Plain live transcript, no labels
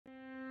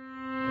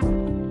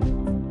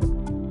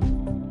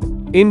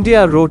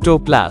India Roto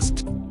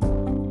PLAST.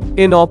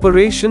 In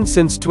operation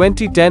since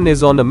 2010,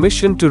 is on a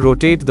mission to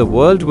rotate the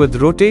world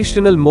with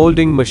rotational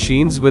molding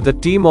machines with a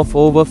team of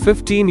over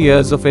 15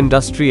 years of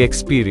industry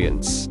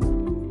experience.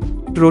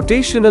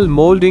 Rotational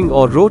molding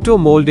or roto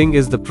molding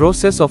is the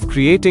process of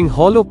creating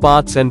hollow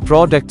parts and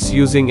products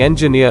using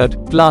engineered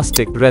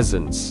plastic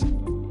resins.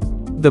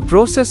 The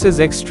process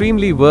is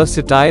extremely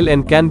versatile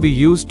and can be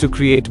used to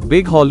create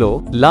big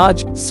hollow,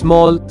 large,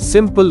 small,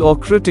 simple or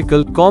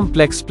critical,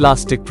 complex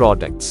plastic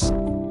products.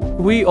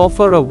 We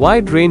offer a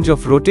wide range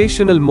of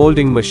rotational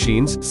molding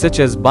machines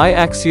such as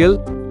biaxial,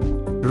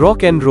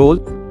 rock and roll,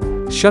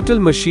 shuttle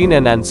machine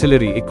and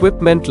ancillary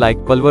equipment like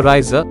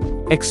pulverizer,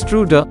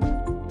 extruder,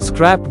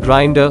 scrap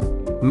grinder,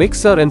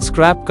 mixer and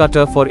scrap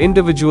cutter for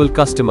individual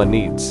customer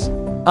needs.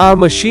 Our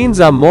machines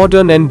are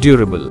modern and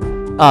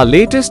durable. Our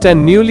latest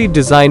and newly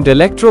designed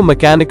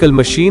electromechanical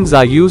machines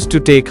are used to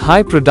take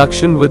high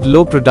production with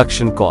low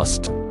production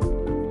cost.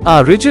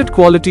 Our rigid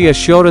quality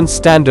assurance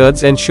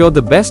standards ensure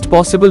the best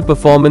possible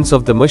performance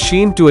of the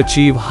machine to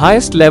achieve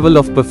highest level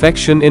of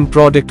perfection in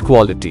product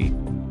quality.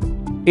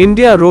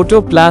 India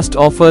Roto PLAST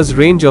offers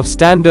range of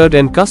standard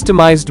and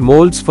customized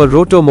molds for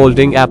roto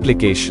molding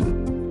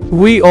application.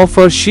 We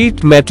offer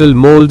sheet metal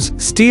molds,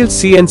 steel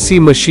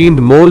CNC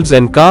machined molds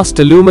and cast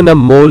aluminum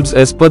molds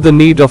as per the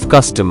need of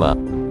customer.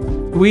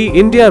 We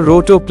India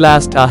Roto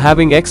PLAST are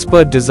having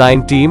expert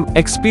design team,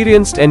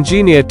 experienced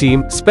engineer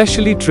team,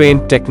 specially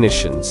trained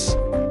technicians.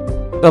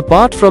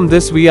 Apart from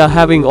this, we are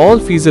having all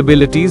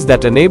feasibilities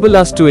that enable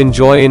us to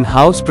enjoy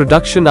in-house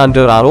production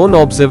under our own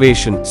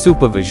observation,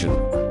 supervision.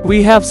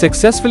 We have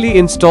successfully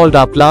installed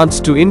our plants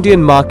to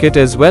Indian market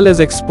as well as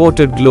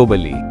exported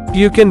globally.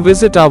 You can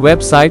visit our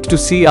website to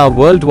see our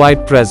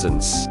worldwide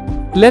presence.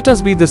 Let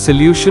us be the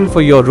solution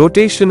for your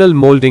rotational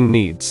molding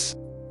needs.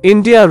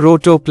 India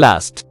Roto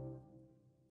PLAST.